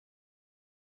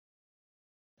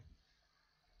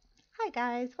Hi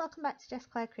guys, welcome back to Jess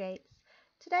Creates.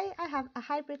 Today I have a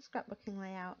hybrid scrapbooking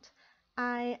layout.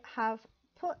 I have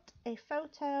put a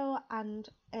photo and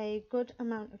a good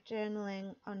amount of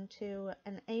journaling onto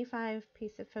an A5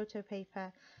 piece of photo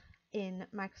paper in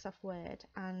Microsoft Word,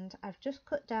 and I've just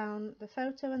cut down the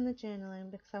photo and the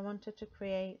journaling because I wanted to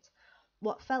create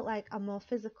what felt like a more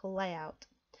physical layout.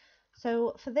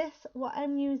 So for this, what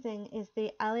I'm using is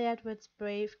the Ali Edwards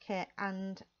Brave kit,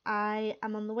 and I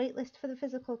am on the wait list for the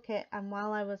physical kit, and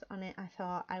while I was on it I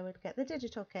thought I would get the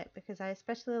digital kit because I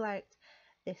especially liked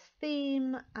this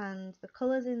theme and the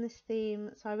colours in this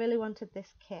theme, so I really wanted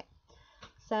this kit.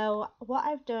 So what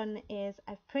I've done is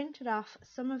I've printed off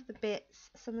some of the bits,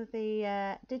 some of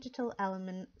the digital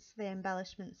elements, the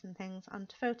embellishments and things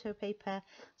onto photo paper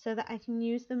so that I can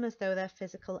use them as though they're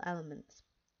physical elements.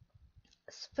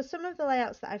 For some of the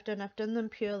layouts that I've done them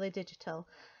purely digital,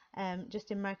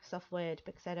 just in Microsoft Word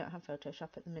because I don't have Photoshop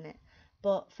at the minute.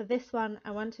 But for this one,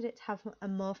 I wanted it to have a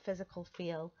more physical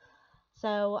feel.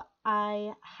 So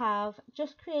I have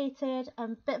just created a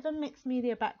bit of a mixed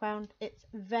media background. It's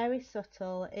very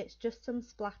subtle. It's just some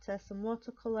splatter, some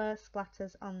watercolour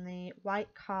splatters on the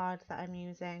white card that I'm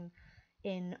using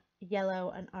in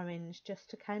yellow and orange, just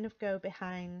to kind of go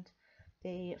behind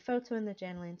the photo and the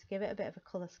journaling to give it a bit of a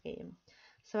colour scheme.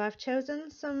 So I've chosen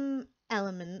some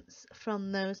elements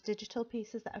from those digital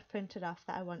pieces that I've printed off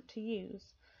that I want to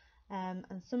use, and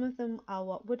some of them are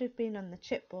what would have been on the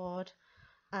chipboard,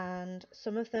 and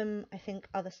some of them I think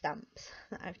are the stamps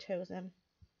that I've chosen.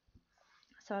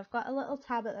 So I've got a little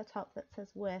tab at the top that says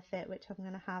worth it, which I'm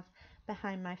going to have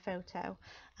behind my photo,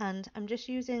 and I'm just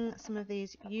using some of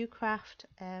these Ucraft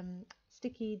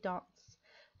sticky dots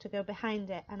to go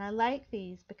behind it, and I like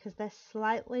these because they're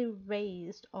slightly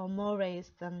raised, or more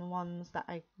raised than the ones that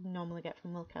I normally get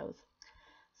from Wilko's.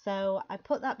 So I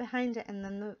put that behind it, and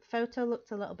then the photo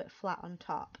looked a little bit flat on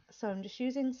top, so I'm just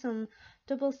using some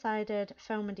double-sided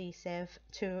foam adhesive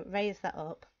to raise that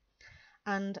up.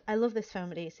 And I love this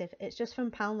foam adhesive. It's just from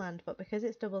Poundland, but because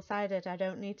it's double-sided I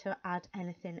don't need to add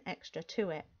anything extra to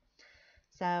it.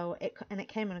 So it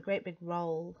came in a great big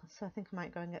roll, so I think I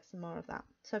might go and get some more of that.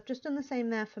 So I've just done the same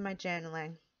there for my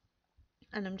journaling,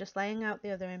 and I'm just laying out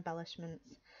the other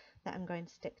embellishments that I'm going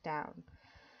to stick down.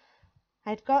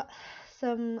 I'd got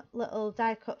some little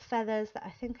die cut feathers that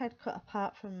I think I'd cut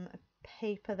apart from a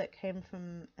paper that came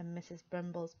from a Mrs.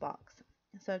 Brimble's box.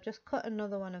 So I've just cut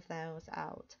another one of those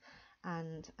out,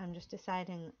 and I'm just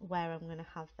deciding where I'm going to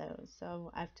have those.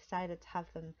 So I've decided to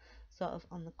have them sort of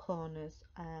on the corners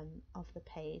of the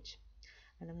page,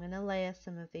 and I'm going to layer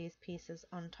some of these pieces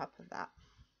on top of that.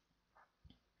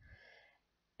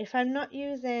 If I'm not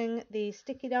using the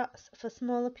sticky dots for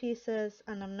smaller pieces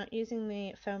and I'm not using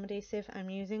the foam adhesive, I'm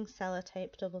using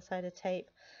sellotape, double-sided tape.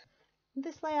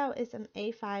 This layout is an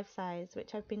A5 size,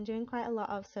 which I've been doing quite a lot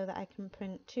of so that I can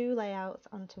print 2 layouts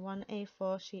onto one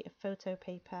A4 sheet of photo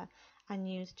paper and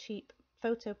use cheap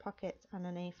photo pockets and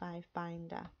an A5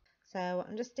 binder. So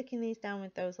I'm just sticking these down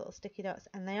with those little sticky dots,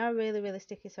 and they are really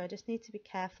sticky, so I just need to be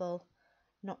careful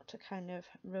not to kind of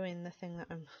ruin the thing that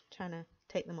I'm trying to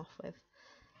take them off with.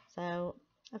 So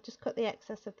I've just cut the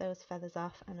excess of those feathers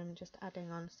off, and I'm just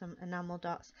adding on some enamel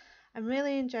dots. I'm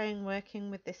really enjoying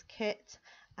working with this kit.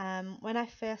 When I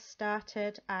first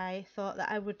started I thought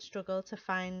that I would struggle to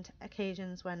find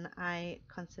occasions when I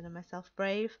consider myself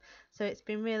brave, so it's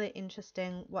been really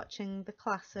interesting watching the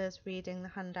classes, reading the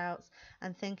handouts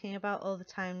and thinking about all the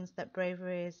times that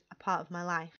bravery is a part of my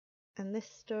life. And this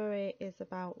story is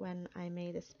about when I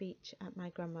made a speech at my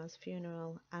grandma's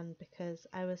funeral, and because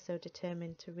I was so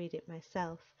determined to read it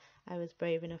myself, I was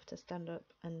brave enough to stand up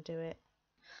and do it.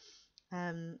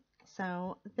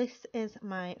 So this is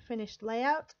my finished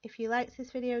layout. If you liked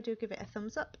this video, do give it a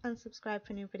thumbs up and subscribe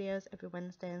for new videos every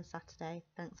Wednesday and Saturday.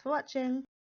 Thanks for watching.